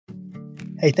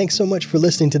Hey, thanks so much for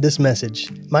listening to this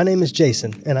message. My name is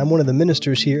Jason, and I'm one of the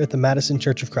ministers here at the Madison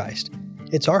Church of Christ.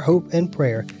 It's our hope and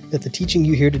prayer that the teaching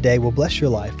you hear today will bless your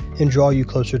life and draw you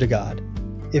closer to God.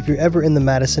 If you're ever in the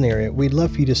Madison area, we'd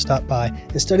love for you to stop by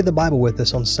and study the Bible with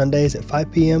us on Sundays at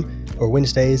 5 p.m. or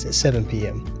Wednesdays at 7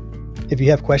 p.m. If you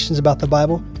have questions about the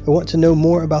Bible or want to know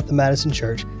more about the Madison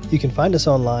Church, you can find us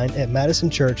online at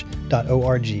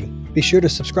madisonchurch.org. Be sure to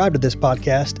subscribe to this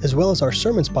podcast as well as our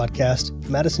sermons podcast,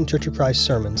 Madison Church of Christ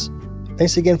Sermons.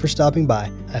 Thanks again for stopping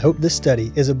by. I hope this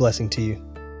study is a blessing to you.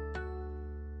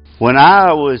 When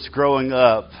I was growing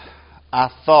up, I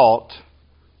thought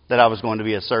that I was going to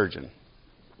be a surgeon.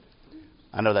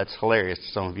 I know that's hilarious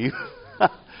to some of you.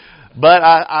 But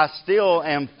I still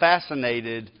am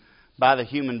fascinated by the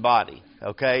human body,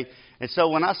 okay? And so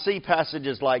when I see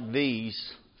passages like these,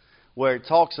 where it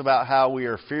talks about how we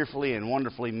are fearfully and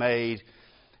wonderfully made,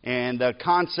 and the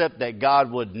concept that God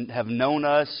would have known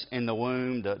us in the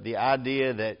womb, the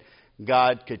idea that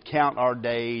God could count our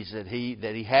days, that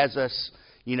He has us,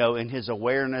 in His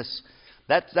awareness,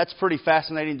 that's pretty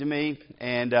fascinating to me.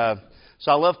 And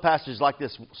so I love passages like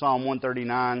this, Psalm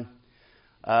 139,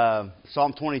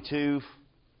 Psalm 22.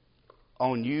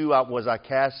 On you was I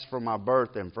cast from my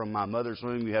birth, and from my mother's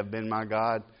womb you have been my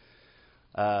God.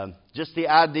 Just the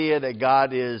idea that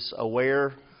God is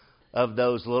aware of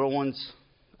those little ones,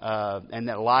 and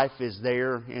that life is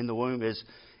there in the womb is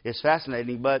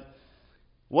fascinating. But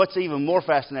what's even more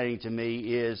fascinating to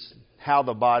me is how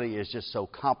the body is just so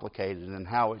complicated, and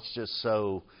how it's just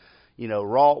so,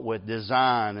 wrought with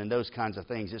design and those kinds of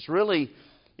things. It's really,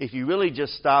 if you really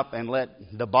just stop and let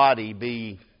the body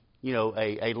be,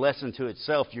 a lesson to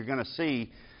itself, you're going to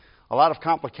see a lot of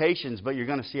complications, but you're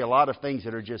going to see a lot of things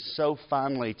that are just so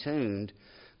finely tuned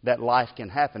that life can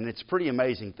happen. It's a pretty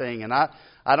amazing thing. And I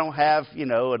don't have,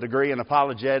 a degree in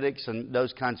apologetics and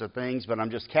those kinds of things, but I'm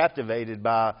just captivated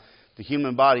by the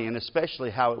human body, and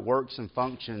especially how it works and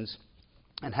functions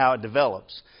and how it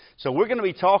develops. So we're going to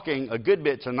be talking a good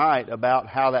bit tonight about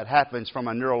how that happens from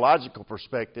a neurological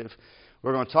perspective.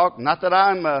 We're going to talk, not that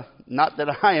I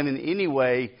am in any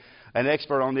way an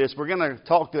expert on this. We're going to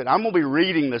talk to it. I'm going to be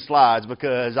reading the slides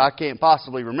because I can't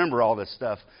possibly remember all this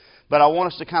stuff. But I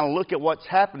want us to kind of look at what's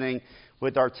happening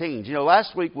with our teens.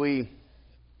 Last week we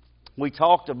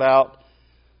talked about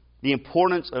the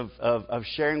importance of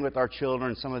sharing with our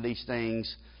children some of these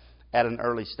things at an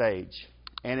early stage.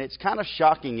 And it's kind of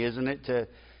shocking, isn't it,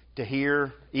 to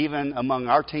hear, even among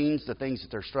our teens, the things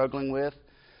that they're struggling with.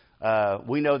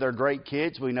 We know they're great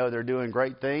kids. We know they're doing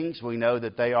great things. We know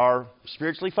that they are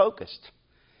spiritually focused.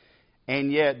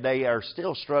 And yet they are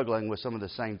still struggling with some of the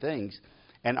same things.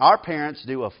 And our parents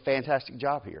do a fantastic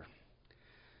job here.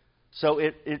 So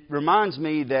it reminds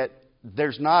me that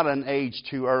there's not an age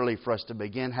too early for us to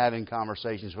begin having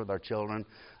conversations with our children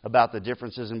about the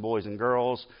differences in boys and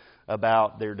girls,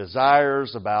 about their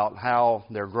desires, about how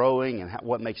they're growing and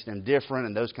what makes them different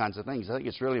and those kinds of things. I think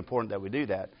it's really important that we do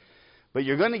that. But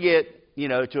you're going to get,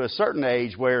 to a certain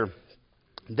age where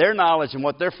their knowledge and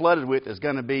what they're flooded with is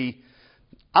going to be,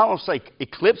 I don't want to say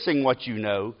eclipsing what you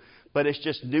know, but it's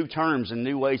just new terms and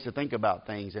new ways to think about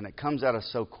things, and it comes at us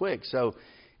so quick. So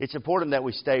it's important that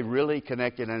we stay really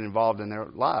connected and involved in their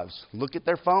lives. Look at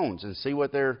their phones and see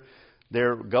what they're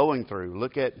going through.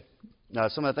 Look at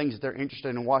some of the things that they're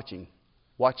interested in watching.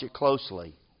 Watch it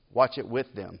closely. Watch it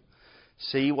with them.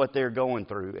 See what they're going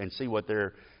through and see what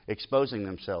they're exposing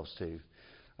themselves to.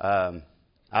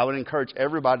 I would encourage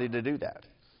everybody to do that.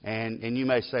 And you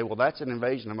may say, well, that's an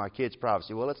invasion of my kid's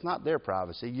privacy. Well, it's not their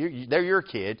privacy. They're your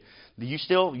kid. You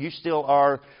still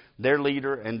are their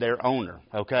leader and their owner,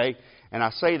 okay? And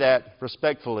I say that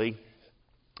respectfully,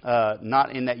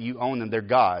 not in that you own them. They're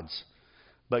God's.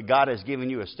 But God has given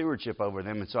you a stewardship over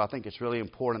them. And so I think it's really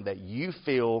important that you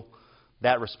feel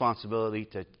that responsibility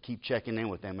to keep checking in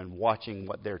with them and watching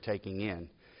what they're taking in.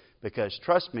 Because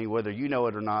trust me, whether you know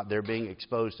it or not, they're being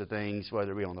exposed to things,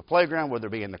 whether it be on the playground, whether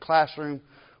it be in the classroom,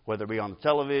 whether it be on the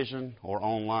television or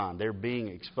online. They're being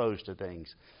exposed to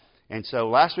things. And so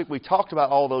last week we talked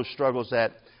about all those struggles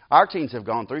that our teens have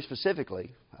gone through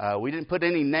specifically. We didn't put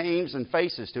any names and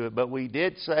faces to it, but we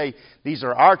did say these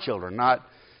are our children, not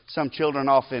some children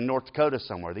off in North Dakota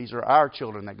somewhere. These are our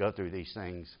children that go through these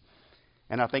things.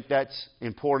 And I think that's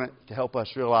important to help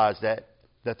us realize that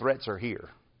the threats are here.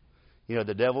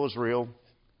 The devil is real,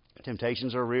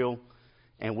 temptations are real,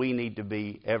 and we need to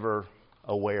be ever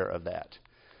aware of that.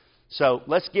 So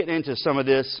let's get into some of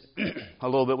this a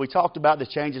little bit. We talked about the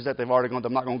changes that they've already gone through.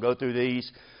 I'm not going to go through these.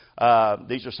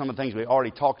 These are some of the things we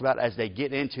already talked about as they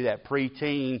get into that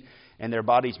preteen and their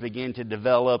bodies begin to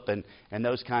develop and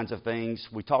those kinds of things.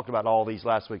 We talked about all these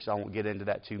last week, so I won't get into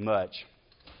that too much.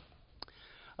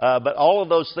 But all of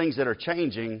those things that are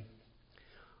changing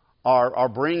are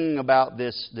bringing about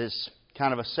this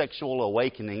kind of a sexual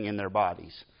awakening in their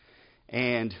bodies.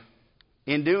 And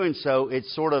in doing so,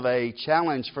 it's sort of a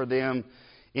challenge for them,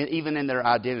 even in their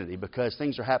identity, because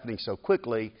things are happening so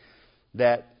quickly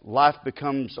that life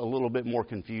becomes a little bit more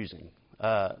confusing.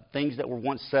 Things that were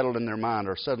once settled in their mind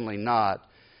are suddenly not,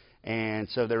 and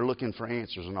so they're looking for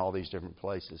answers in all these different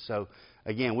places. So,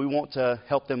 again, we want to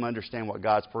help them understand what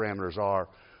God's parameters are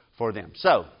for them.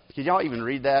 So, can y'all even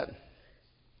read that?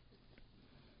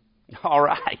 All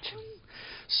right.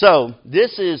 So,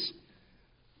 this is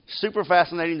super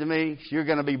fascinating to me. You're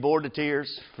going to be bored to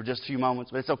tears for just a few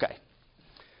moments, but it's okay.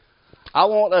 I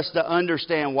want us to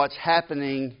understand what's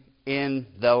happening in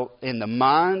the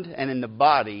mind and in the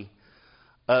body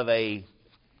of a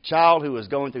child who is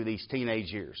going through these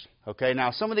teenage years. Okay,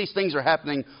 now some of these things are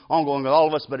happening ongoing with all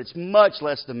of us, but it's much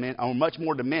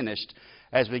more diminished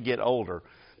as we get older.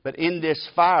 But in this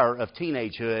fire of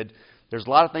teenagehood, there's a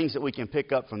lot of things that we can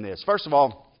pick up from this. First of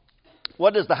all,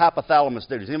 what does the hypothalamus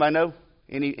do? Does anybody know?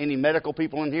 Any medical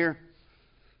people in here?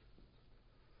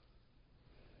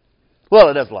 Well,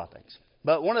 it does a lot of things.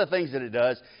 But one of the things that it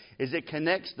does is it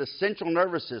connects the central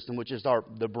nervous system, which is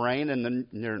the brain and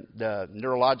the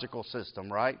neurological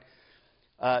system, right,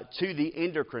 to the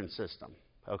endocrine system,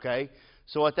 okay?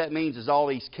 So what that means is all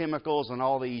these chemicals and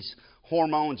all these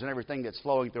hormones and everything that's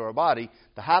flowing through our body,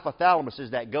 the hypothalamus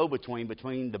is that go-between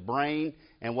between the brain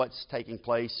and what's taking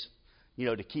place,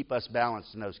 to keep us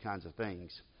balanced and those kinds of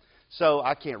things. So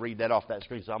I can't read that off that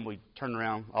screen, so I'm going to turn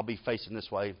around. I'll be facing this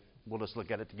way. We'll just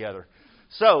look at it together.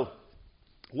 So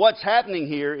what's happening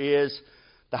here is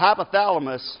the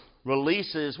hypothalamus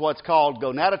releases what's called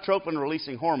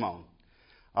gonadotropin-releasing hormone.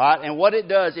 All right, and what it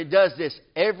does this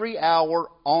every hour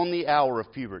on the hour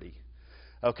of puberty.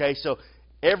 Okay, so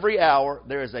every hour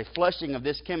there is a flushing of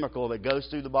this chemical that goes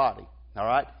through the body. All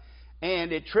right,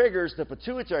 and it triggers the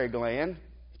pituitary gland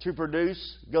to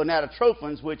produce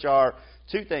gonadotropins, which are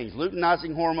two things: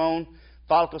 luteinizing hormone,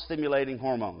 follicle-stimulating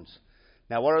hormones.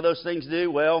 Now, what do those things do?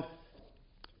 Well,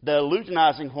 the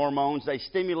luteinizing hormones, they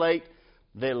stimulate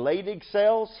the Leydig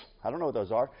cells, I don't know what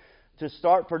those are, to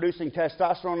start producing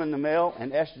testosterone in the male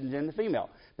and estrogen in the female.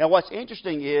 Now, what's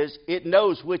interesting is it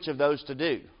knows which of those to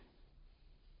do.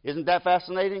 Isn't that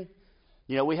fascinating?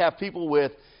 We have people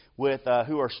with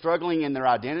who are struggling in their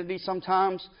identity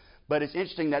sometimes, but it's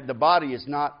interesting that the body is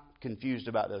not confused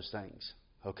about those things.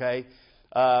 Okay?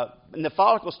 And the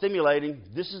follicle stimulating,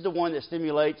 this is the one that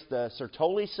stimulates the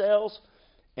Sertoli cells,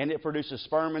 and it produces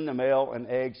sperm in the male and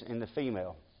eggs in the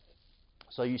female.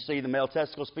 So you see the male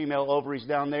testicles, female ovaries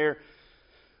down there.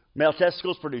 Male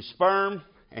testicles produce sperm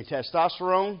and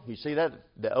testosterone. You see that?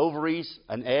 The ovaries,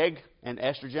 an egg, and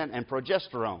estrogen and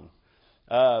progesterone.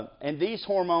 And these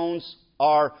hormones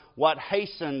are what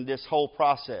hasten this whole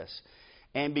process.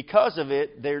 And because of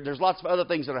it, there's lots of other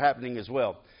things that are happening as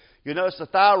well. You notice the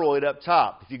thyroid up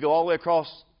top. If you go all the way across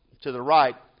to the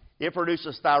right, it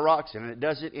produces thyroxine, and it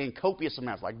does it in copious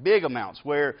amounts, like big amounts,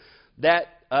 where the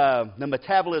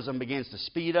metabolism begins to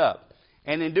speed up.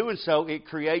 And in doing so, it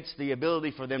creates the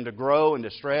ability for them to grow and to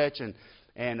stretch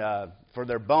and for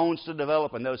their bones to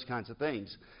develop and those kinds of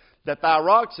things. The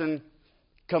thyroxine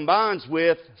combines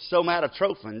with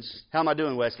somatotropins. How am I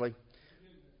doing, Wesley?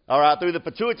 All right, through the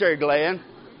pituitary gland.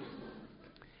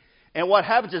 And what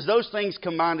happens is those things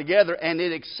combine together, and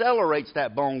it accelerates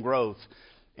that bone growth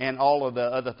and all of the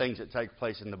other things that take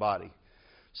place in the body.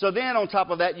 So then on top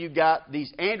of that, you've got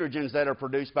these androgens that are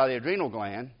produced by the adrenal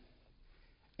gland,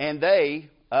 and they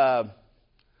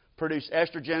produce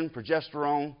estrogen,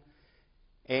 progesterone,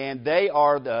 and they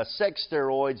are the sex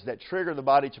steroids that trigger the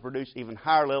body to produce even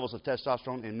higher levels of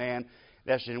testosterone in man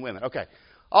and estrogen in women. Okay,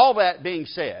 all that being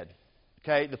said,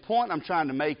 okay, the point I'm trying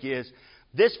to make is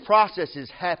this process is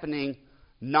happening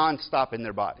nonstop in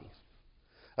their bodies.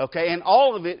 Okay, and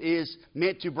all of it is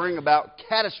meant to bring about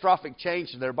catastrophic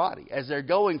change to their body as they're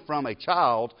going from a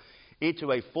child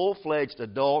into a full-fledged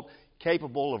adult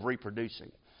capable of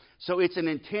reproducing. So it's an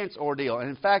intense ordeal. And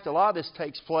in fact, a lot of this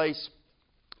takes place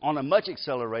on a much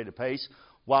accelerated pace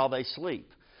while they sleep.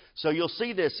 So you'll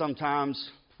see this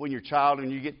sometimes when you're a child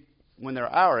and when they're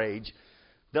our age,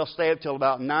 they'll stay up till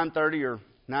about 9:30 or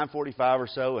 9:45 or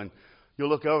so, and you'll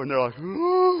look over and they're like,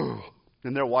 ooh,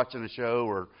 and they're watching a show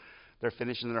or they're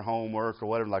finishing their homework or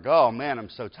whatever, like, oh man, I'm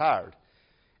so tired.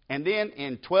 And then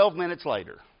in 12 minutes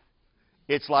later,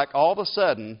 it's like all of a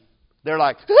sudden they're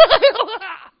like,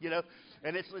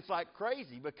 and it's like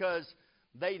crazy because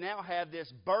they now have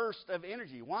this burst of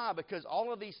energy. Why? Because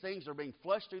all of these things are being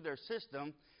flushed through their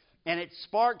system, and it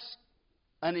sparks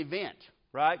an event,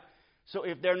 right? So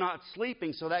if they're not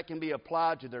sleeping, so that can be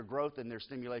applied to their growth and their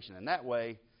stimulation. And that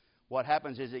way, what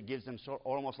happens is it gives them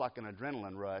almost like an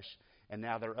adrenaline rush, and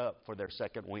now they're up for their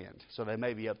second wind. So they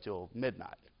may be up till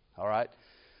midnight. All right?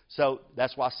 So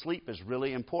that's why sleep is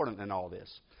really important in all this.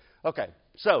 Okay,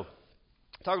 so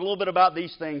talk a little bit about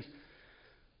these things.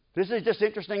 This is just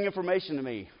interesting information to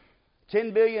me.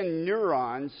 10 billion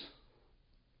neurons,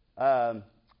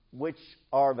 which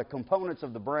are the components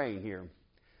of the brain here.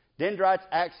 Dendrites,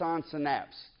 axons,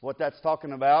 synapse. What that's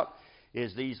talking about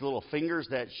is these little fingers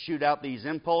that shoot out these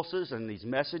impulses and these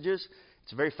messages.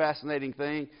 It's a very fascinating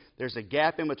thing. There's a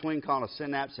gap in between called a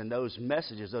synapse, and those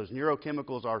messages, those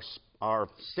neurochemicals are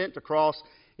sent across.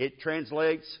 It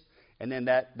translates, and then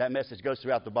that message goes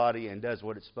throughout the body and does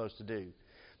what it's supposed to do.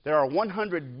 There are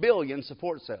 100 billion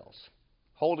support cells.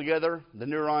 Hold together, the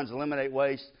neurons eliminate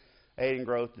waste, aiding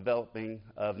growth, developing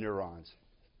of neurons.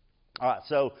 All right,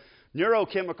 so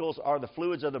neurochemicals are the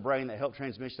fluids of the brain that help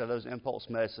transmission of those impulse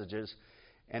messages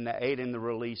and that aid in the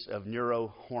release of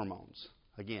neurohormones.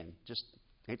 Again, just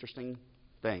interesting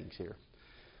things here.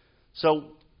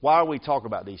 So why are we talking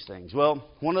about these things? Well,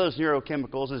 one of those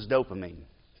neurochemicals is dopamine.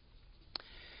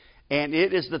 And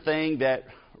it is the thing that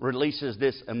releases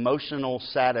this emotional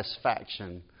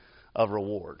satisfaction of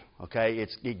reward. Okay,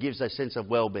 it gives a sense of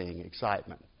well-being,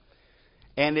 excitement.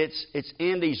 And it's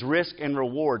in these risk and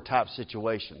reward type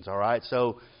situations, all right?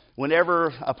 So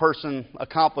whenever a person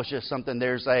accomplishes something,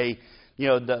 there's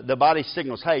the body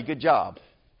signals, hey, good job.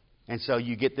 And so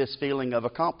you get this feeling of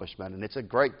accomplishment, and it's a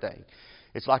great thing.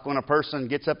 It's like when a person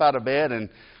gets up out of bed and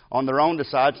on their own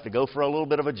decides to go for a little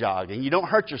bit of a jog. And you don't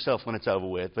hurt yourself when it's over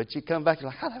with, but you come back and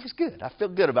you're like, oh, that was good. I feel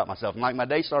good about myself. And like my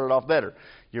day started off better.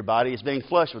 Your body is being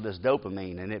flushed with this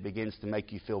dopamine, and it begins to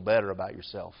make you feel better about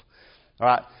yourself. All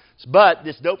right, but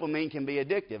this dopamine can be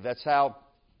addictive. That's how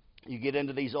you get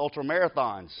into these ultra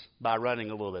marathons, by running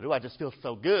a little bit. Ooh, I just feel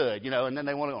so good, and then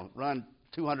they want to run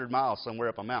 200 miles somewhere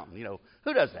up a mountain.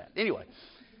 Who does that? Anyway,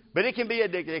 but it can be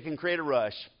addictive. It can create a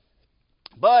rush.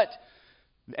 But,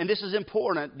 and this is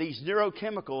important, these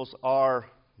neurochemicals are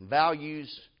values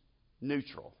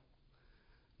neutral.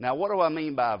 Now, what do I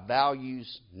mean by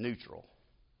values neutral?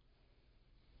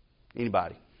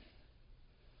 Anybody?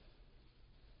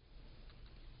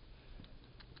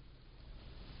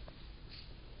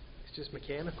 It's just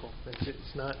mechanical.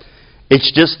 It's not.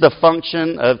 It's just the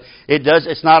function of it.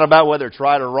 It's not about whether it's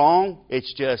right or wrong.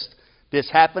 It's just this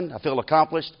happened. I feel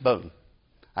accomplished. Boom,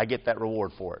 I get that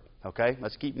reward for it. Okay,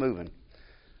 let's keep moving.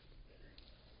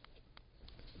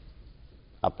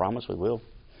 I promise we will.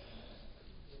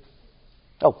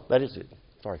 Oh, that is it.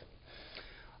 Sorry.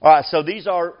 All right. So these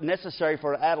are necessary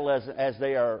for adolescents as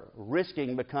they are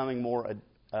risking becoming more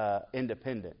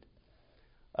independent.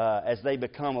 As they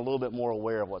become a little bit more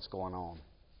aware of what's going on.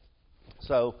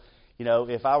 So,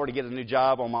 if I were to get a new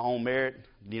job on my own merit,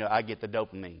 I get the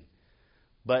dopamine.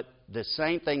 But the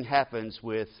same thing happens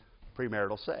with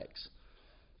premarital sex.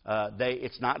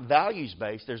 It's not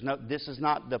values-based. This is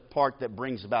not the part that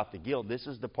brings about the guilt. This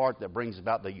is the part that brings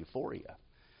about the euphoria.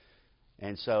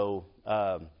 And so,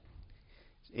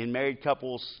 in married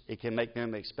couples, it can make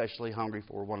them especially hungry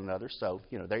for one another. So,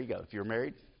 there you go. If you're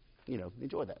married,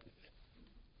 enjoy that.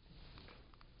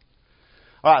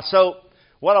 All right, so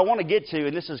what I want to get to,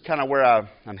 and this is kind of where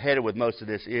I'm headed with most of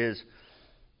this, is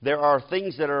there are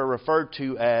things that are referred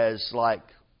to as like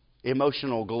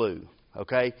emotional glue,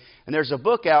 okay? And there's a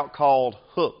book out called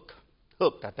Hooked,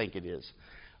 I think it is.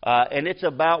 And it's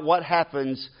about what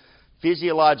happens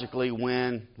physiologically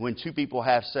when two people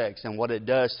have sex and what it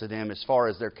does to them as far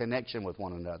as their connection with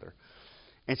one another.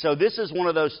 And so this is one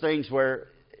of those things where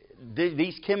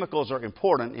these chemicals are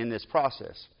important in this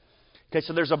process. Okay,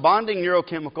 so there's a bonding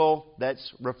neurochemical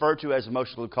that's referred to as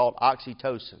emotional called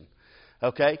oxytocin.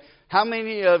 Okay, how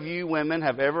many of you women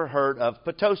have ever heard of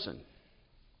Pitocin?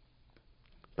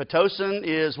 Pitocin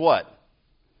is what?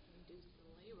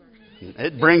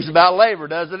 It brings about labor,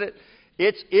 doesn't it?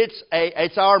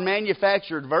 It's our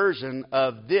manufactured version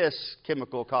of this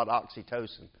chemical called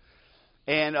oxytocin.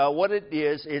 And what it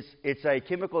is, it's a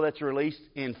chemical that's released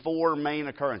in 4 main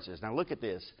occurrences. Now look at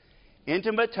this.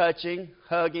 Intimate touching,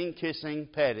 hugging, kissing,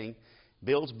 petting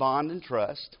builds bond and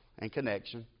trust and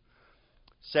connection.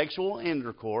 Sexual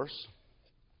intercourse.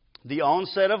 The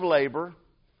onset of labor.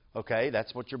 Okay,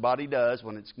 that's what your body does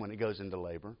when it goes into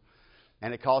labor.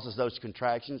 And it causes those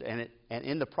contractions. And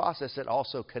in the process, it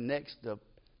also connects the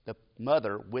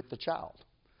mother with the child.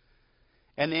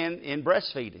 And then in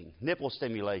breastfeeding, nipple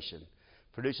stimulation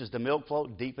produces the milk flow,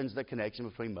 deepens the connection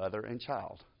between mother and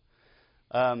child.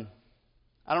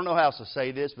 I don't know how else to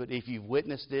say this, but if you've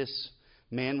witnessed this,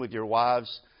 men with your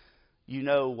wives, you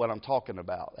know what I'm talking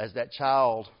about. As that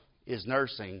child is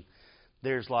nursing,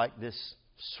 there's like this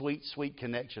sweet, sweet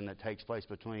connection that takes place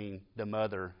between the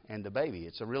mother and the baby.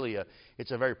 It's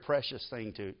a very precious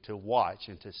thing to watch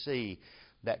and to see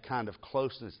that kind of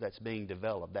closeness that's being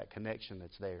developed, that connection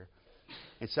that's there.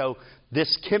 And so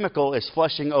this chemical is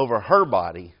flushing over her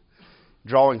body,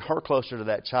 drawing her closer to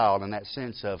that child and that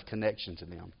sense of connection to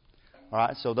them. All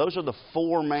right, so those are the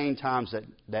four main times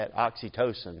that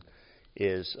oxytocin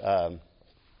is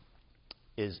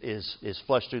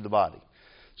flushed through the body.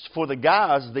 For the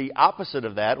guys, the opposite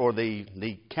of that, or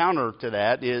the counter to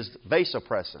that, is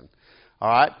vasopressin. All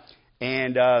right,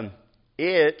 and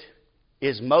it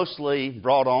is mostly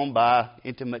brought on by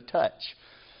intimate touch.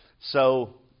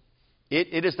 So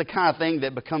it is the kind of thing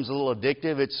that becomes a little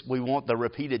addictive. We want the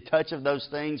repeated touch of those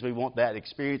things. We want that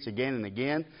experience again and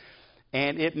again.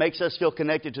 And it makes us feel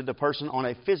connected to the person on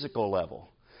a physical level.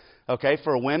 Okay,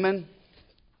 for women,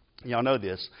 y'all know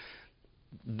this.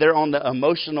 They're on the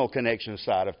emotional connection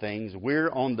side of things. We're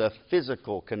on the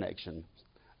physical connection.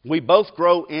 We both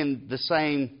grow in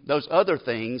those other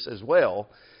things as well,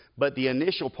 but the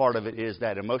initial part of it is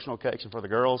that emotional connection for the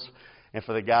girls, and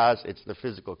for the guys, it's the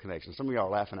physical connection. Some of y'all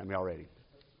are laughing at me already.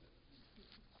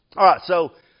 All right,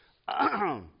 so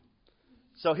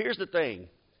here's the thing.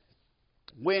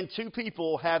 When two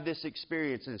people have this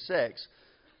experience in sex,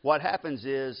 what happens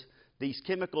is these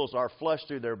chemicals are flushed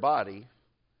through their body,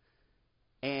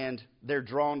 and they're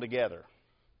drawn together.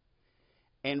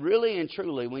 And really and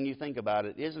truly, when you think about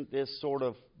it, isn't this sort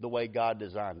of the way God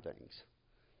designed things?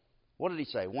 What did He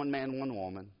say? One man, one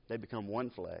woman, they become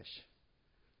one flesh.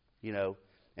 You know,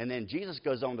 and then Jesus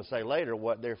goes on to say later,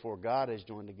 what therefore God has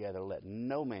joined together, let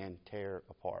no man tear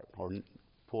apart or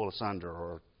pull asunder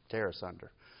or tear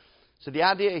asunder. So the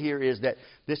idea here is that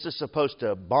this is supposed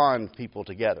to bond people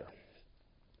together.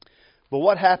 But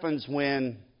what happens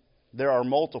when there are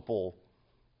multiple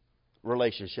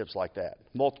relationships like that,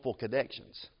 multiple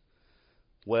connections?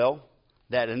 Well,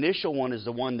 that initial one is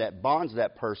the one that bonds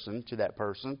that person to that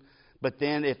person. But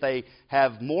then if they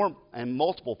have more and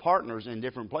multiple partners in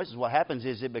different places, what happens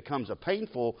is it becomes a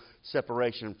painful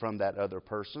separation from that other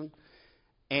person.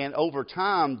 And over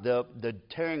time, the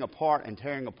tearing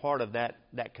apart of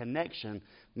that connection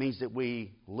means that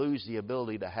we lose the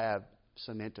ability to have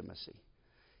some intimacy.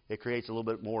 It creates a little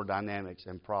bit more dynamics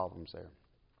and problems there.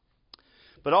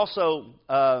 But also,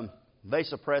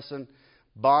 vasopressin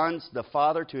bonds the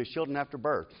father to his children after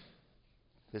birth.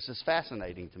 This is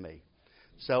fascinating to me.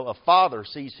 So a father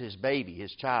sees his baby,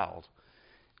 his child,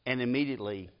 and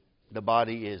immediately the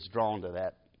body is drawn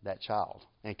to that child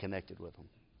and connected with them.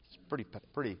 It's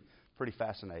pretty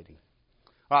fascinating.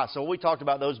 All right, so we talked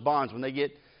about those bonds. When they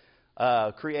get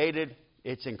created,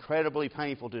 it's incredibly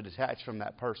painful to detach from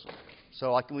that person.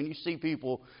 So like when you see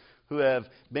people who have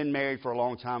been married for a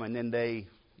long time and then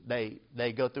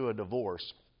they go through a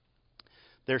divorce,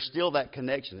 there's still that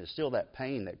connection. There's still that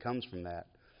pain that comes from that.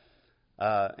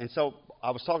 And so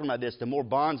I was talking about this. The more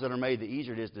bonds that are made, the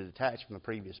easier it is to detach from the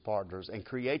previous partners, and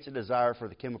creates a desire for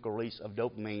the chemical release of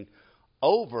dopamine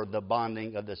over the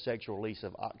bonding of the sexual release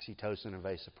of oxytocin and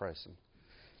vasopressin.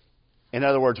 In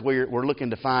other words, we're looking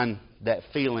to find that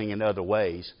feeling in other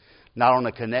ways, not on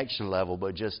a connection level,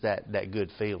 but just that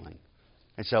good feeling.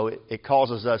 And so it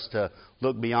causes us to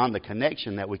look beyond the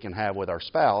connection that we can have with our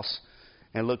spouse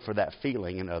and look for that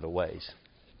feeling in other ways.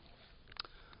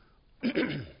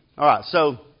 All right,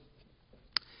 so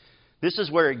this is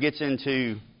where it gets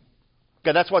into,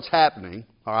 okay, that's what's happening,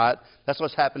 all right? That's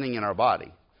what's happening in our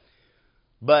body.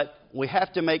 But we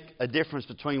have to make a difference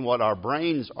between what our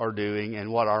brains are doing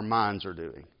and what our minds are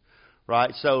doing,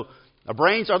 right? So our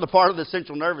brains are the part of the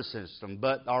central nervous system,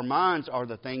 but our minds are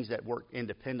the things that work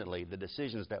independently, the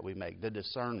decisions that we make, the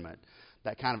discernment,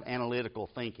 that kind of analytical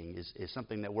thinking is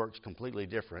something that works completely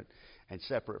different and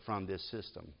separate from this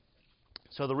system.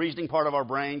 So the reasoning part of our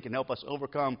brain can help us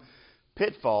overcome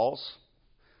pitfalls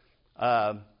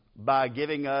by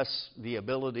giving us the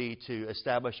ability to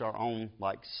establish our own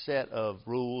set of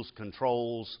rules,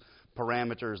 controls,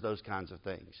 parameters, those kinds of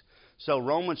things. So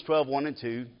Romans 12:1 and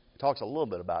 2 talks a little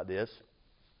bit about this.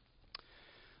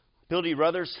 Appeal to you,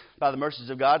 brothers, by the mercies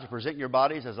of God, to present your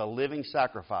bodies as a living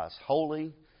sacrifice,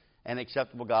 holy and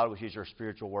acceptable God, which is your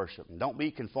spiritual worship. And don't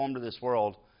be conformed to this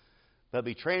world, but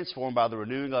be transformed by the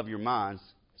renewing of your minds,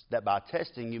 that by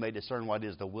testing you may discern what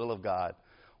is the will of God,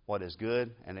 what is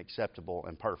good and acceptable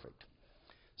and perfect.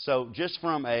 So just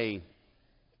from a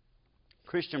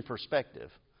Christian perspective,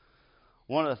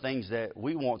 one of the things that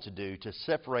we want to do to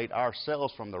separate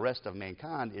ourselves from the rest of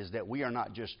mankind is that we are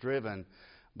not just driven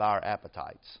by our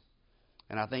appetites.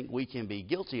 And I think we can be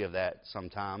guilty of that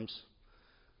sometimes.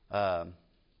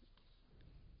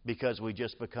 because we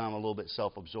just become a little bit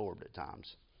self-absorbed at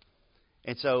times.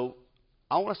 And so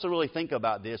I want us to really think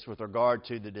about this with regard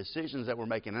to the decisions that we're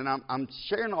making. And I'm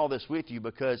sharing all this with you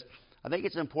because I think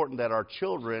it's important that our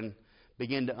children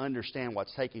begin to understand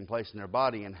what's taking place in their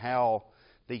body and how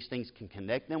these things can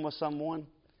connect them with someone,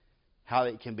 how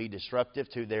it can be disruptive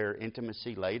to their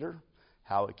intimacy later,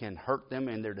 how it can hurt them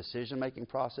in their decision-making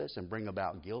process and bring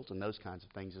about guilt and those kinds of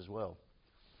things as well.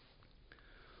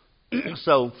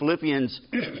 So Philippians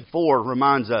 4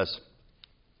 reminds us,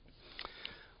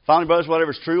 finally, brothers,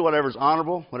 whatever is true, whatever is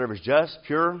honorable, whatever is just,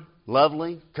 pure,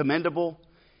 lovely, commendable,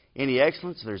 any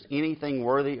excellence, if there's anything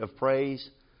worthy of praise,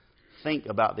 think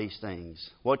about these things.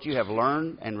 What you have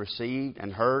learned and received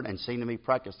and heard and seen in me,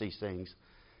 practice these things,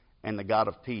 and the God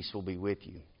of peace will be with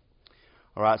you.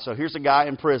 All right, so here's a guy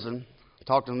in prison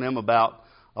talking to them about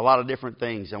a lot of different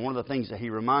things. And one of the things that he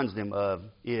reminds them of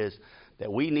is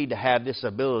that we need to have this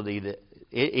ability that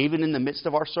even in the midst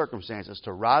of our circumstances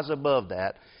to rise above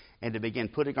that and to begin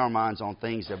putting our minds on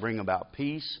things that bring about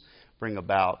peace, bring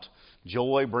about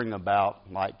joy, bring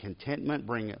about like contentment,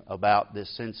 bring about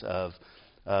this sense of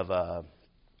a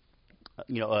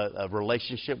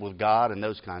relationship with God and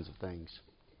those kinds of things.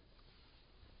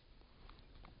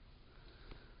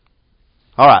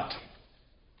 All right.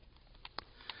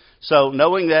 So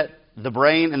knowing that the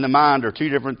brain and the mind are two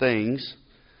different things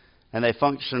and they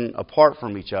function apart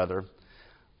from each other,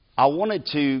 I wanted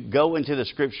to go into the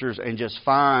Scriptures and just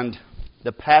find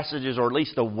the passages, or at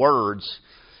least the words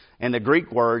and the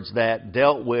Greek words that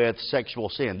dealt with sexual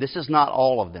sin. This is not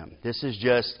all of them. This is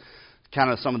just kind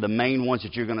of some of the main ones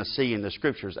that you're going to see in the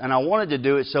Scriptures. And I wanted to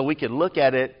do it so we could look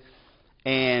at it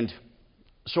and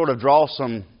sort of draw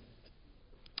some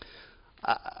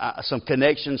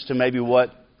connections to maybe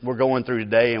what we're going through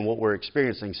today and what we're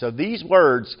experiencing. So these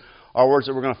words are words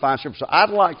that we're going to find in Scripture. So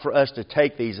I'd like for us to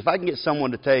take these. If I can get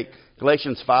someone to take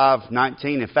Galatians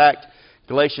 5:19. In fact,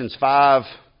 Galatians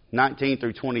 5:19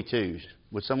 through 22.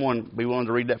 Would someone be willing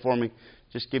to read that for me?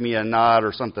 Just give me a nod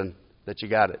or something that you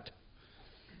got it.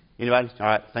 Anybody? All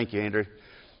right. Thank you, Andrew.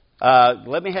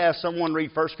 Let me have someone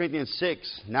read 1 Corinthians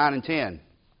 6:9 and 10.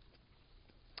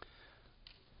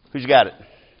 Who's got it?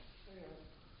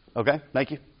 Okay.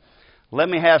 Thank you. Let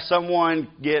me have someone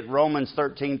get Romans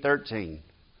 13:13.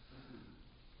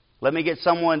 Let me get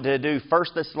someone to do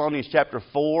 1 Thessalonians chapter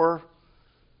 4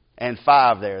 and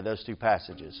 5 there, those two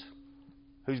passages.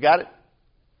 Who's got it?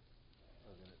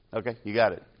 Okay, you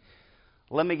got it.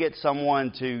 Let me get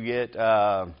someone to get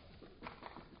 1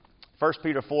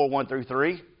 Peter 4, 1 through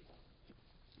 3.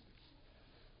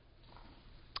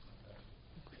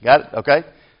 Got it? Okay.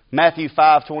 Matthew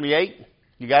 5:28.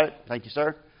 You got it? Thank you,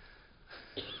 sir.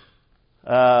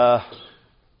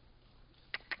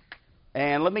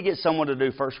 And let me get someone to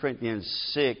do 1 Corinthians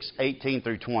 6:18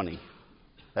 through 20.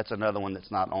 That's another one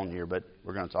that's not on here, but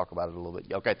we're going to talk about it a little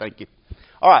bit. Okay, thank you.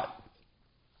 All right.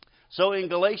 So in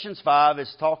Galatians 5,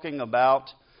 it's talking about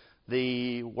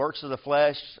the works of the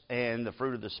flesh and the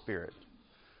fruit of the Spirit.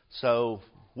 So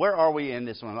where are we in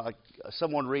this one? Like,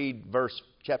 someone read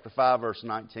chapter 5, verse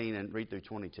 19, and read through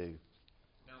 22.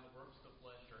 Now the works of the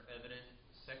flesh are evident: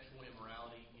 sexual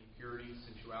immorality, impurity,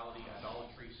 sensuality,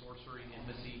 idolatry, sorcery,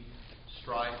 enmity,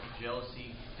 strife,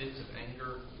 jealousy, fits of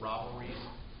anger, robberies,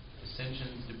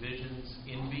 dissensions, divisions,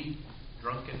 envy,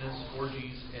 drunkenness,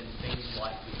 orgies, and things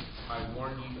like these. I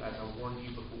warn you, as I warned you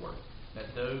before,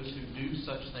 that those who do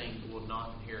such things will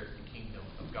not inherit the kingdom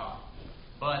of God.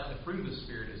 But the fruit of the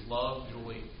Spirit is love,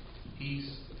 joy, peace,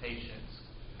 patience,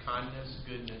 kindness,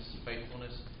 goodness,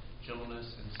 faithfulness,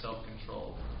 gentleness, and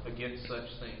self-control. Against such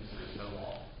things there is no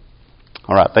law.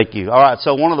 All right, thank you. All right,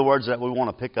 so one of the words that we want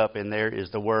to pick up in there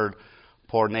is the word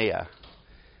porneia.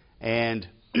 And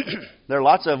there are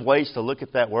lots of ways to look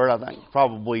at that word. I think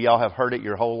probably y'all have heard it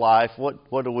your whole life.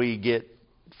 What do we get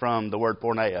from the word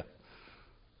porneia?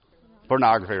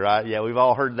 Pornography, right? Yeah, we've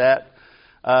all heard that.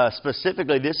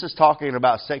 Specifically, this is talking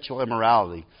about sexual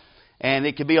immorality. And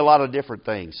it could be a lot of different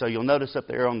things. So you'll notice up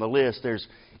there on the list, there's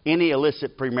any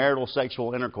illicit premarital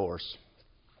sexual intercourse.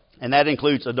 And that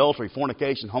includes adultery,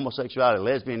 fornication, homosexuality,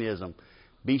 lesbianism,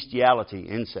 bestiality,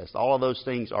 incest. All of those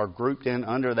things are grouped in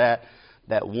under that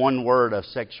one word of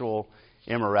sexual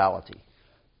immorality.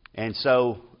 And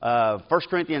so 1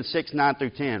 Corinthians 6:9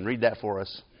 through 10, read that for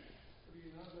us. For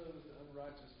you not know that the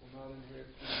unrighteous will not inherit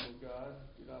the kingdom of God?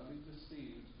 Do not be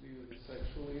deceived, neither the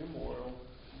sexually immoral,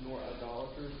 nor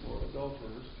idolaters, nor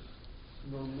adulterers,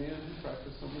 nor men who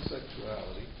practice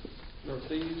homosexuality, nor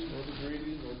thieves, nor the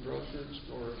greedy, nor drunkards,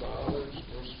 nor revilers,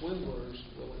 nor swindlers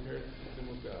will inherit the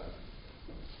kingdom of God.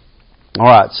 All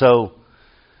right, so,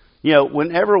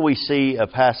 whenever we see a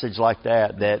passage like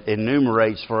that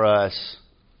enumerates for us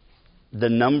the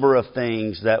number of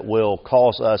things that will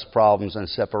cause us problems and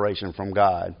separation from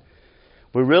God,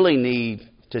 we really need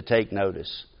to take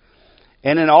notice.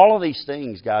 And in all of these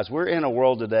things, guys, we're in a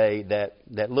world today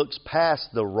that looks past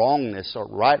the wrongness or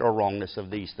right or wrongness of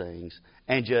these things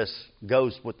and just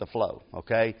goes with the flow,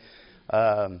 okay?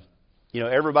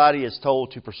 Everybody is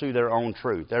told to pursue their own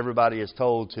truth. Everybody is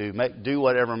told to do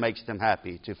whatever makes them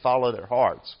happy, to follow their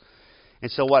hearts. And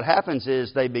so what happens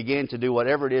is they begin to do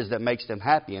whatever it is that makes them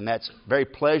happy, and that's very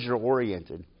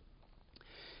pleasure-oriented.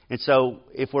 And so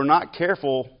if we're not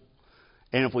careful,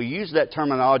 and if we use that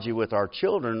terminology with our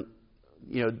children,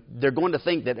 they're going to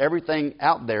think that everything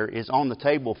out there is on the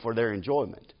table for their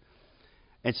enjoyment.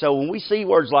 And so when we see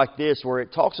words like this where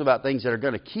it talks about things that are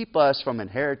going to keep us from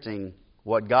inheriting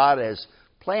what God has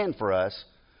planned for us,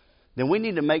 then we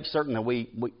need to make certain that we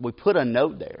put a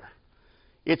note there.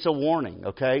 It's a warning,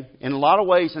 okay? In a lot of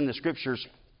ways in the Scriptures,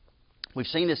 we've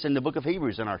seen this in the book of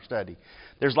Hebrews in our study.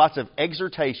 There's lots of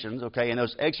exhortations, okay? And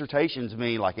those exhortations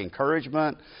mean like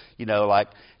encouragement, like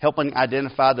helping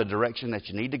identify the direction that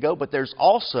you need to go. But there's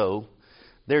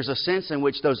a sense in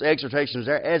which those exhortations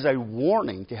are as a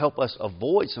warning to help us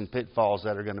avoid some pitfalls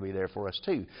that are going to be there for us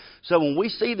too. So when we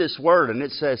see this word and it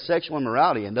says sexual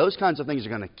immorality and those kinds of things are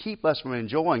going to keep us from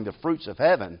enjoying the fruits of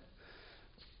heaven,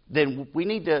 then we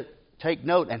need to take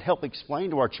note and help explain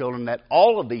to our children that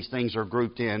all of these things are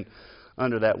grouped in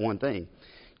under that one thing.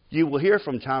 You will hear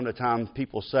from time to time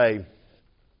people say,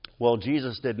 well,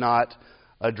 Jesus did not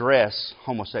address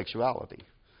homosexuality.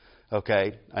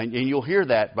 Okay? And you'll hear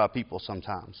that by people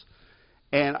sometimes.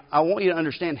 And I want you to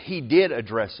understand He did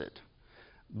address it.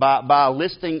 By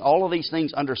listing all of these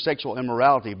things under sexual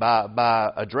immorality,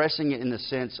 by addressing it in the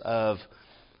sense of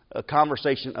a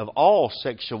conversation of all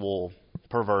sexual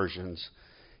perversions,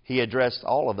 He addressed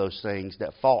all of those things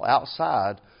that fall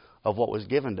outside of what was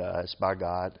given to us by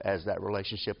God as that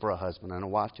relationship for a husband and a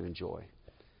wife to enjoy.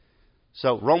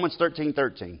 So, Romans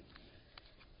 13:13.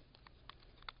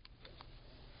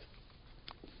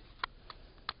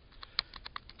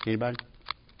 Anybody?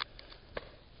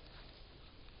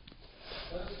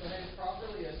 Let us behave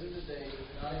properly as in the day,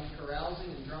 not in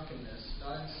carousing and drunkenness,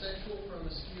 not in sexual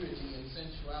promiscuity and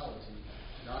sensuality,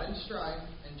 not in strife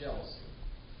and jealousy.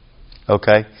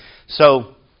 Okay,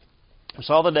 so we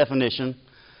saw the definition.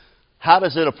 How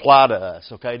does it apply to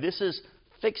us? Okay, this is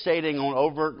fixating on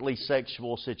overtly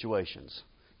sexual situations.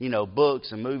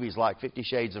 Books and movies like 50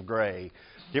 Shades of Grey,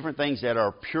 different things that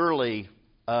are purely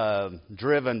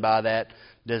driven by that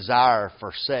desire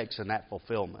for sex and that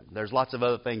fulfillment. There's lots of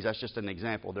other things. That's just an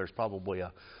example. There's probably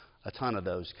a ton of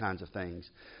those kinds of things.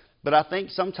 But I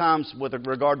think sometimes with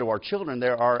regard to our children,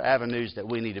 there are avenues that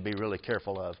we need to be really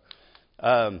careful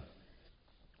of.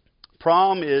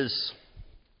 Prom is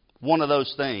one of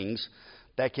those things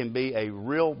that can be a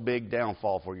real big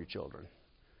downfall for your children.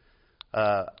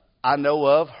 I know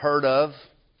of, heard of,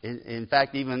 in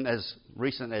fact, even as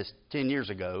recent as 10 years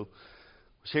ago,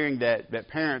 was hearing that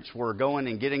parents were going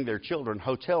and getting their children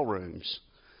hotel rooms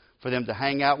for them to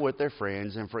hang out with their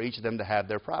friends and for each of them to have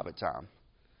their private time.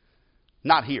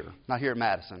 Not here at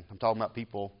Madison. I'm talking about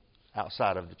people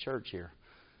outside of the church here.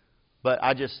 But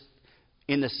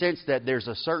in the sense that there's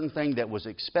a certain thing that was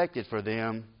expected for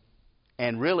them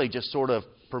and really just sort of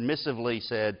permissively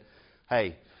said,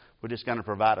 hey, we're just going to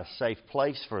provide a safe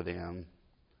place for them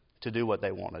to do what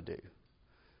they want to do.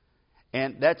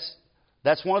 And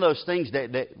that's one of those things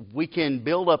that we can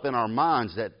build up in our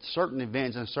minds, that certain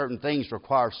events and certain things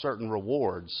require certain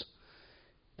rewards.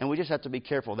 And we just have to be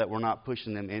careful that we're not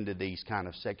pushing them into these kind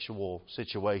of sexual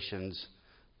situations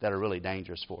that are really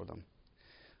dangerous for them.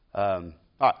 All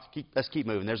right, let's keep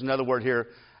moving. There's another word here,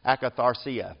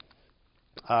 akatharsia,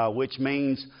 which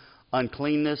means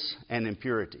uncleanness and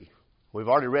impurity. We've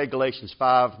already read Galatians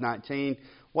 5:19.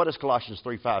 What does Colossians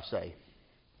 3:5 say?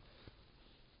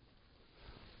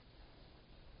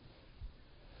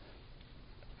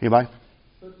 Anybody?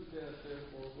 Put to death,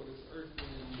 therefore, what is earthly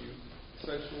in you,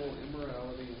 sexual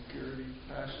immorality, impurity,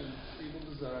 passion, evil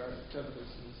desire,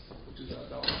 covetousness, which is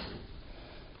idolatry.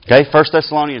 Okay, 1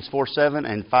 Thessalonians 4:7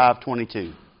 and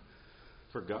 5:22.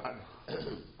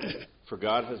 For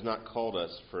God has not called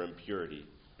us for impurity,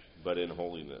 but in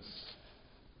holiness.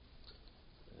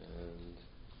 And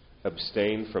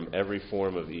abstain from every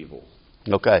form of evil.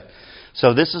 Okay,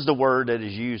 so this is the word that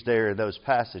is used there in those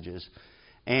passages.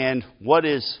 And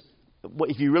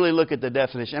if you really look at the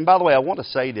definition, and by the way, I want to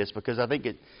say this because I think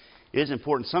it is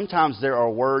important. Sometimes there are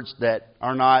words that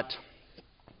are not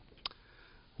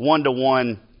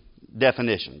one-to-one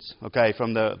definitions, okay,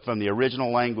 from the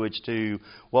original language to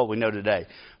what we know today.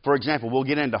 For example, we'll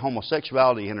get into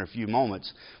homosexuality in a few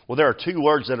moments. Well, there are two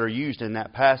words that are used in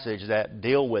that passage that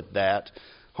deal with that.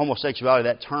 Homosexuality,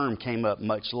 that term came up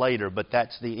much later, but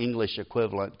that's the English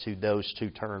equivalent to those two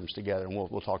terms together, and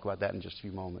we'll talk about that in just a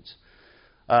few moments.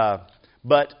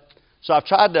 So I've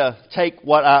tried to take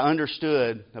what I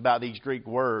understood about these Greek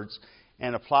words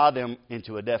and apply them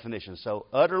into a definition. So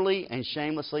utterly and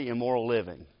shamelessly immoral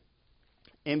living,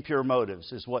 impure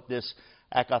motives is what this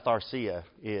akatharsia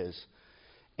is.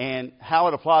 And how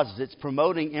it applies is it's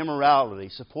promoting immorality,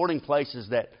 supporting places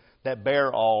that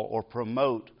bear all or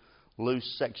promote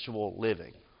loose sexual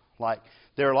living. Like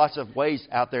there are lots of ways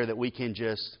out there that we can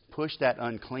just push that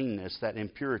uncleanness, that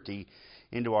impurity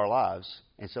into our lives.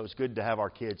 And so it's good to have our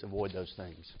kids avoid those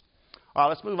things. All right,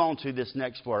 let's move on to this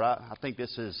next word. I think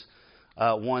this is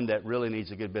one that really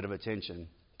needs a good bit of attention.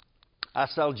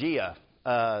 Asalgia,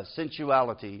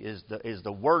 sensuality is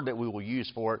the word that we will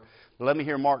use for it. But let me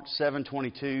hear Mark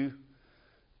 7:22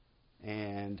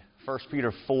 and 1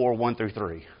 Peter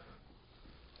 4:1-3.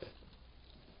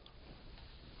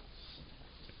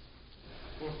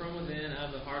 For from within, out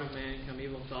of the heart of man, come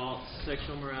evil thoughts,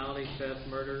 sexual immorality, theft,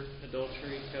 murder,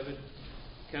 adultery,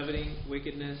 coveting,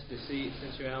 wickedness, deceit,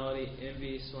 sensuality,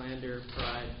 envy, slander,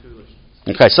 pride, foolishness.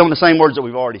 Okay, some of the same words that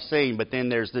we've already seen, but then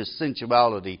there's this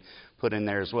sensuality put in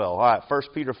there as well. All right,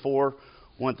 1 Peter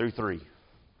 4:1-3.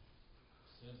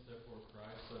 Since therefore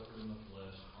Christ suffered in the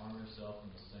flesh, arm yourself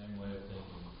in the same way of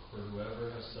thinking. For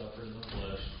whoever has suffered in the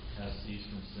flesh has ceased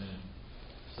from sin,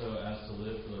 so as to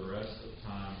live for the rest of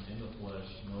time in the flesh,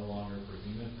 no longer for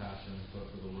human passion, but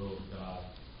for the will of God.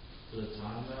 For the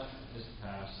time that is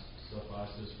past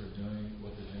suffices for doing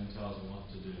what the Gentiles want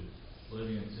to do,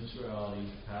 living in sensuality,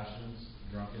 passions,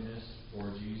 drunkenness,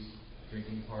 orgies,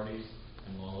 drinking parties,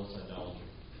 and lawless idolatry.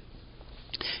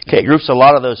 Okay, it groups a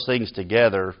lot of those things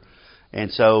together.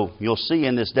 And so you'll see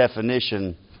in this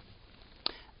definition,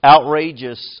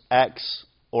 outrageous acts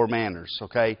or manners,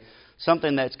 okay?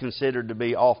 Something that's considered to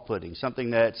be off-putting,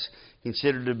 something that's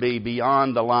considered to be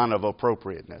beyond the line of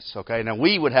appropriateness, okay? Now,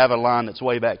 we would have a line that's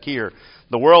way back here.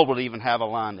 The world would even have a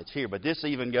line that's here. But this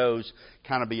even goes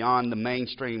kind of beyond the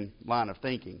mainstream line of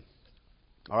thinking,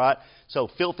 all right? So,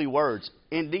 filthy words,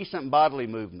 indecent bodily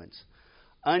movements,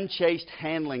 unchaste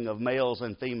handling of males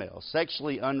and females,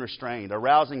 sexually unrestrained,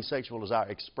 arousing sexual desire,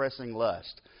 expressing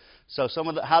lust. So,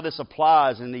 how this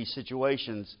applies in these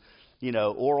situations,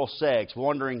 oral sex,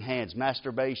 wandering hands,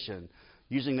 masturbation,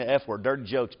 using the F word, dirty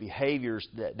jokes, behaviors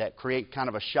that create kind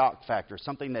of a shock factor,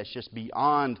 something that's just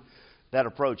beyond that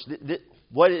approach.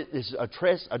 What it is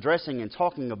addressing and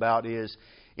talking about is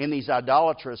in these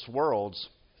idolatrous worlds,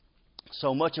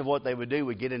 so much of what they would do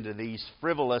would get into these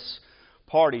frivolous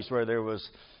parties where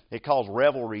it calls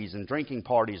revelries and drinking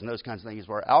parties and those kinds of things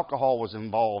where alcohol was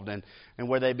involved and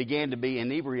where they began to be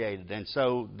inebriated. And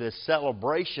so the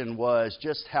celebration was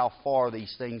just how far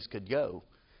these things could go.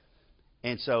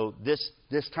 And so this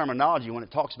terminology, when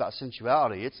it talks about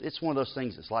sensuality, it's one of those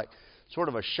things that's like sort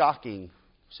of a shocking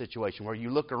situation where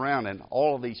you look around and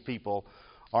all of these people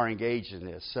are engaged in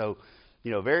this. So,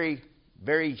 very,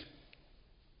 very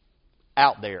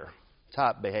out there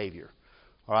type behavior.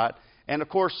 All right? And of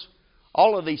course,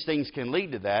 all of these things can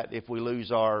lead to that if we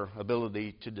lose our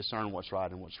ability to discern what's right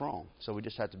and what's wrong. So we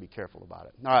just have to be careful about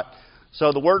it. All right.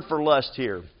 So the word for lust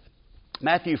here,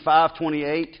 Matthew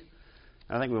 5:28.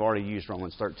 I think we've already used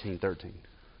Romans 13:13.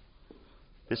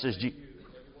 This is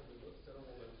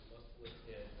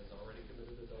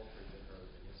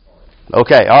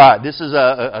Okay, all right. This is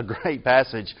a great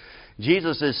passage.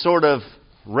 Jesus is sort of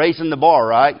raising the bar,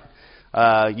 right?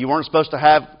 You weren't supposed to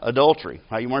have adultery,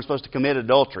 right? You weren't supposed to commit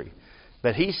adultery.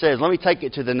 But he says, let me take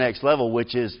it to the next level,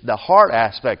 which is the heart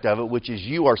aspect of it, which is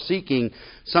you are seeking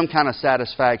some kind of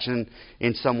satisfaction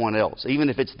in someone else. Even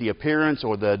if it's the appearance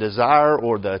or the desire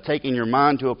or the taking your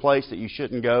mind to a place that you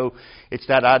shouldn't go. It's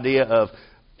that idea of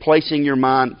placing your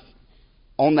mind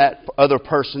on that other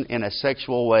person in a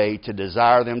sexual way to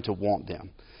desire them, to want them.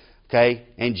 Okay?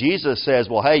 And Jesus says,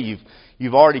 well, hey,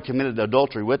 you've already committed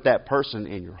adultery with that person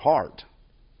in your heart.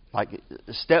 Like,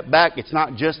 step back, it's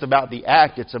not just about the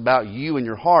act, it's about you and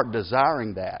your heart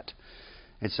desiring that.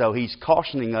 And so he's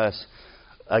cautioning us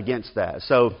against that.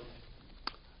 So,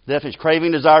 the definition,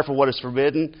 craving desire for what is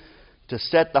forbidden, to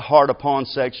set the heart upon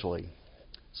sexually.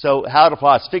 So, how it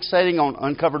applies, fixating on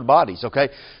uncovered bodies, okay?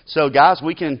 So, guys,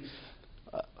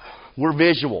 we're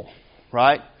visual,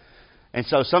 right? And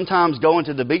so, sometimes going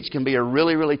to the beach can be a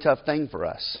really, really tough thing for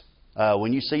us.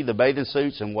 When you see the bathing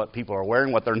suits and what people are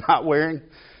wearing, what they're not wearing,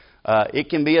 it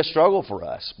can be a struggle for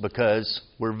us because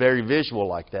we're very visual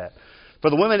like that. For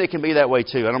the women, it can be that way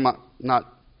too. And I'm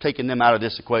not taking them out of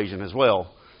this equation as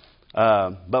well.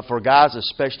 But for guys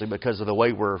especially, because of the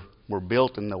way we're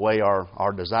built and the way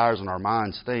our desires and our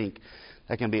minds think,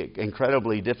 that can be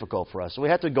incredibly difficult for us. So we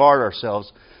have to guard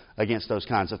ourselves against those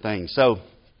kinds of things. So,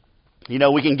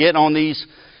 we can get on these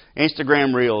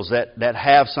Instagram reels that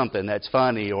have something that's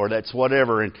funny or that's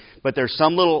whatever, but there's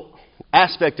some little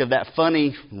aspect of that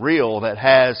funny reel that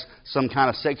has some kind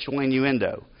of sexual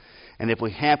innuendo. And if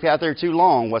we camp out there too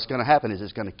long, what's going to happen is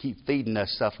it's going to keep feeding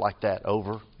us stuff like that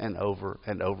over and over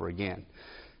and over again.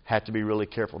 Have to be really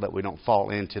careful that we don't fall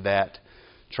into that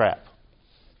trap.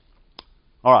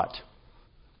 All right.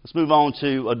 Let's move on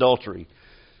to adultery.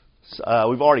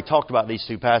 We've already talked about these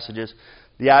two passages.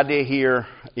 The idea here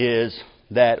is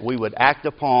that we would act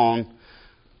upon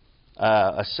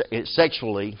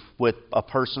sexually with a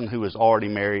person who is already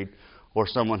married or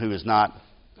someone who is not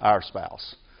our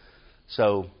spouse.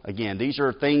 So, again, these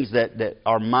are things that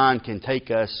our mind can take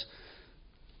us.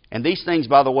 And these things,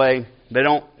 by the way, they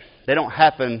don't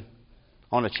happen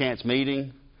on a chance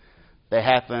meeting. They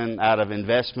happen out of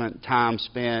investment, time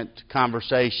spent,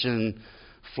 conversation,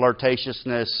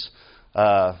 flirtatiousness.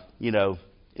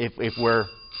 If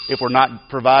we're not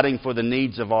providing for the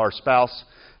needs of our spouse,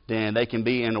 then they can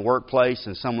be in a workplace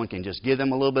and someone can just give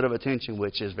them a little bit of attention,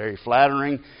 which is very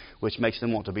flattering, which makes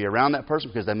them want to be around that person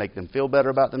because they make them feel better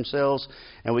about themselves.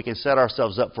 And we can set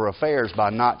ourselves up for affairs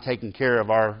by not taking care of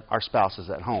our spouses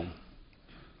at home.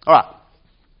 All right.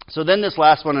 So then this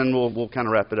last one, and we'll kind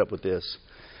of wrap it up with this,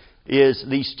 is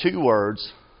these two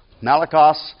words,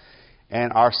 malakos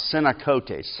and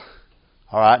arsenokotes.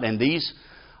 All right, and these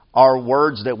are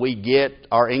words that we get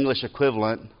our English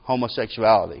equivalent,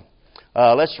 homosexuality.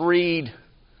 Let's read,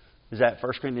 is that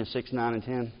 1 Corinthians 6, 9, and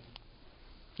 10?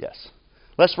 Yes.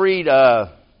 Let's read,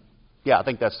 I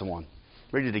think that's the one.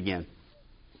 Read it again.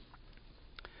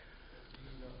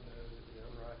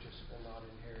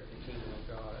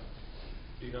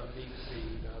 Do not be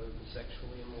deceived, neither the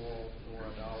sexually immoral, nor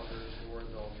idolaters, nor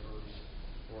adulterers,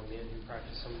 nor men who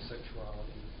practice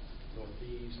homosexuality, nor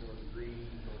thieves, nor the greedy,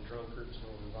 nor drunkards,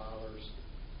 nor revilers,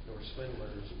 nor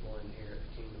swindlers will inherit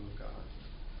the kingdom of God.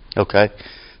 Okay.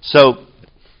 So,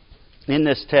 in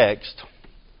this text,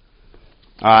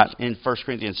 in 1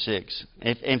 Corinthians 6,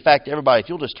 in fact, everybody, if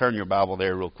you'll just turn your Bible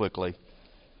there real quickly.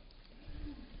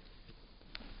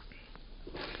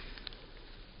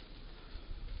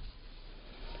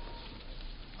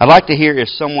 I'd like to hear if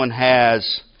someone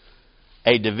has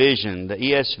a division. The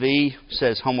ESV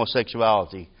says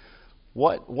homosexuality.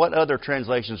 What other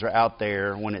translations are out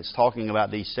there when it's talking about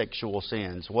these sexual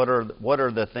sins? What are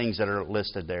the things that are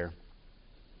listed there?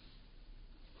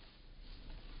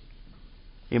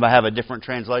 Anybody have a different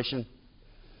translation?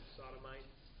 Sodomites.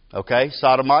 Okay,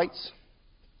 sodomites.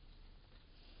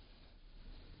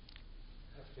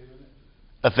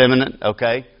 Effeminate.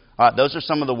 Okay. All right, those are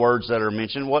some of the words that are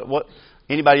mentioned. What?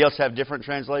 Anybody else have different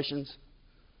translations?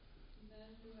 Men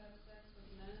who have sex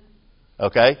with men.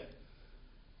 Okay.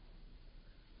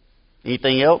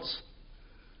 Anything else?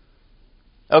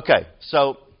 Okay,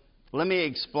 so let me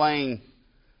explain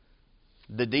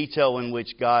the detail in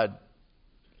which God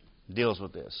deals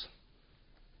with this.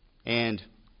 And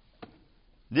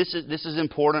this is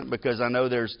important because I know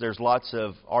there's lots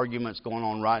of arguments going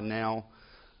on right now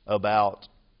about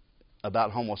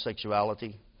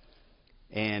homosexuality.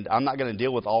 And I'm not going to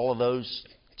deal with all of those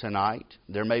tonight.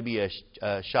 There may be a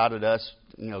shot at us,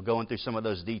 going through some of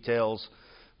those details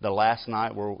the last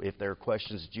night, where if there are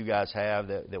questions that you guys have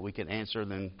that we can answer,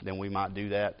 then we might do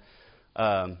that.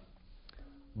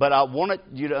 But I wanted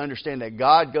you to understand that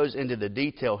God goes into the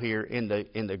detail here in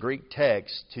the Greek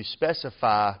text to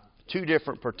specify two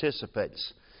different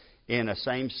participants in a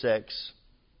same-sex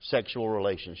sexual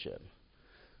relationship.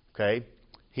 Okay?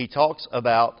 He talks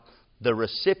about the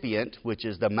recipient, which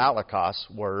is the malakos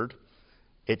word.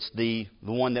 It's the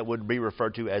one that would be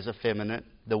referred to as effeminate,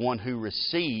 the one who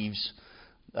receives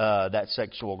that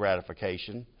sexual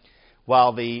gratification.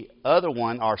 While the other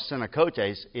one,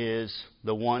 arsenokotes, is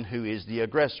the one who is the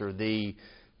aggressor, the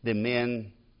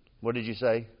men, what did you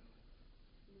say?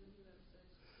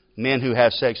 Men who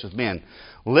have sex with men.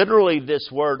 Literally, this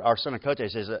word,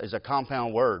 arsenokotes, is a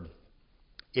compound word.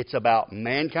 It's about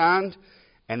mankind,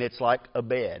 and it's like a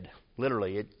bed.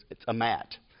 Literally, it's a mat.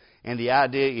 And the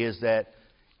idea is that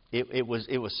it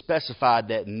was specified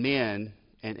that men,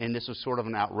 and this was sort of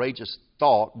an outrageous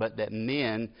thought, but that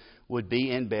men would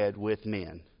be in bed with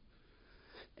men.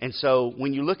 And so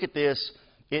when you look at this,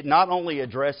 it not only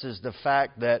addresses the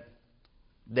fact that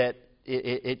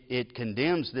it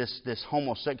condemns this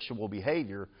homosexual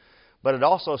behavior, but it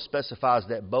also specifies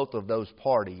that both of those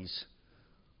parties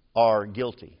are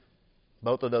guilty.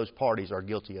 Both of those parties are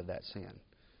guilty of that sin.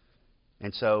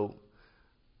 And so,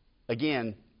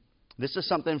 again, this is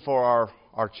something for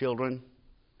our children.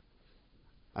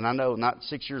 And I know not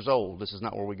 6 years old, this is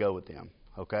not where we go with them,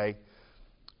 okay?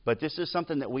 But this is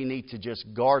something that we need to just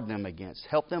guard them against.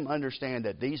 Help them understand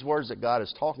that these words that God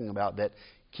is talking about that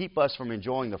keep us from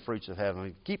enjoying the fruits of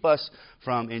heaven, keep us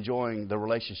from enjoying the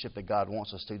relationship that God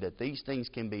wants us to, that these things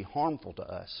can be harmful to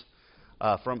us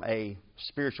from a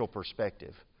spiritual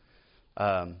perspective.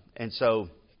 And so,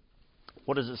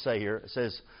 what does it say here? It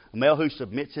says, a male who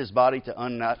submits his body to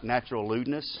unnatural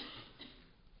lewdness,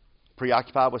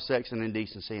 preoccupied with sex and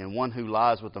indecency, and one who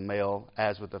lies with a male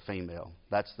as with a female.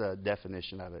 That's the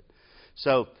definition of it.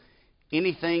 So,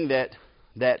 anything that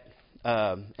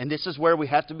and this is where we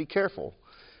have to be careful,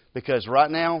 because right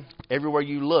now, everywhere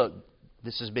you look,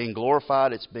 this is being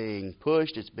glorified, it's being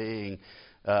pushed, it's being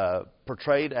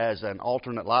portrayed as an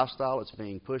alternate lifestyle, it's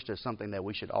being pushed as something that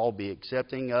we should all be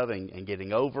accepting of and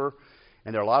getting over.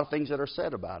 And there are a lot of things that are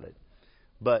said about it.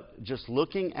 But just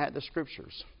looking at the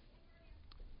Scriptures,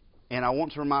 and I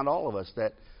want to remind all of us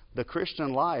that the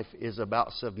Christian life is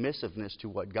about submissiveness to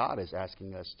what God is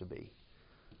asking us to be,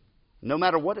 no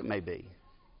matter what it may be.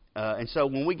 And so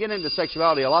when we get into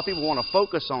sexuality, a lot of people want to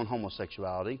focus on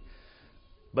homosexuality,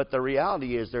 but the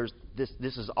reality is this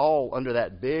is all under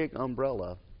that big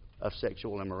umbrella of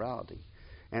sexual immorality.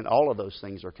 And all of those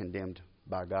things are condemned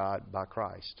by God, by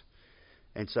Christ.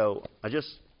 And so I just,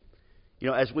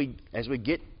 as we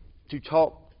get to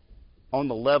talk on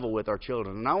the level with our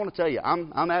children, and I want to tell you,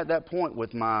 I'm at that point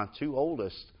with my two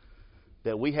oldest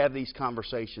that we have these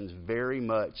conversations very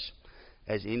much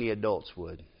as any adults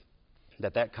would.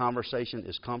 That conversation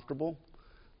is comfortable,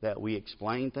 that we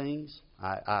explain things.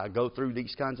 I go through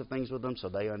these kinds of things with them so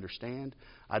they understand.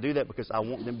 I do that because I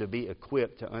want them to be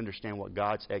equipped to understand what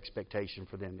God's expectation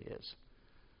for them is.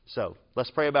 So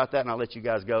let's pray about that, and I'll let you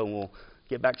guys go, and we'll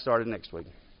get back started next week.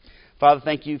 Father,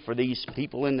 thank you for these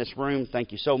people in this room.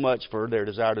 Thank you so much for their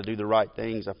desire to do the right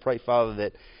things. I pray, Father,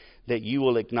 that you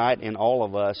will ignite in all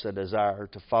of us a desire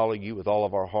to follow you with all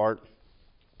of our heart,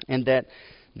 and that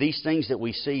these things that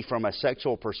we see from a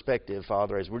sexual perspective,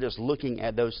 Father, as we're just looking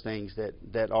at those things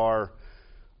that are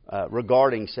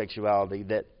regarding sexuality,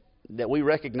 that we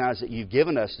recognize that you've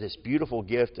given us this beautiful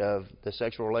gift of the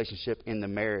sexual relationship in the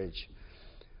marriage.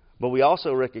 But we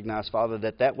also recognize, Father,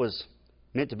 that was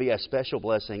meant to be a special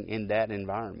blessing in that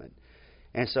environment.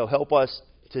 And so help us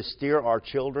to steer our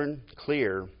children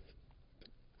clear,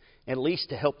 at least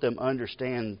to help them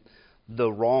understand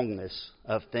the wrongness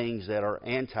of things that are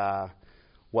anti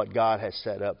what God has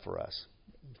set up for us.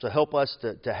 So help us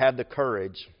to have the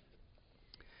courage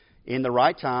in the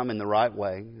right time, in the right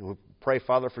way. We pray,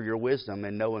 Father, for your wisdom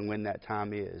in knowing when that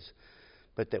time is,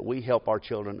 but that we help our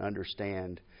children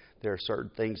understand there are certain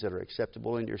things that are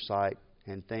acceptable in your sight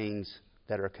and things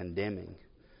that are condemning.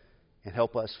 And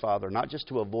help us, Father, not just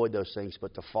to avoid those things,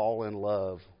 but to fall in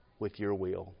love with your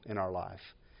will in our life.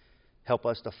 Help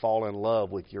us to fall in love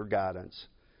with your guidance.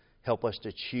 Help us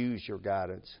to choose your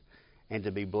guidance and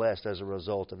to be blessed as a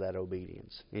result of that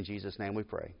obedience. In Jesus' name we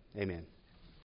pray. Amen.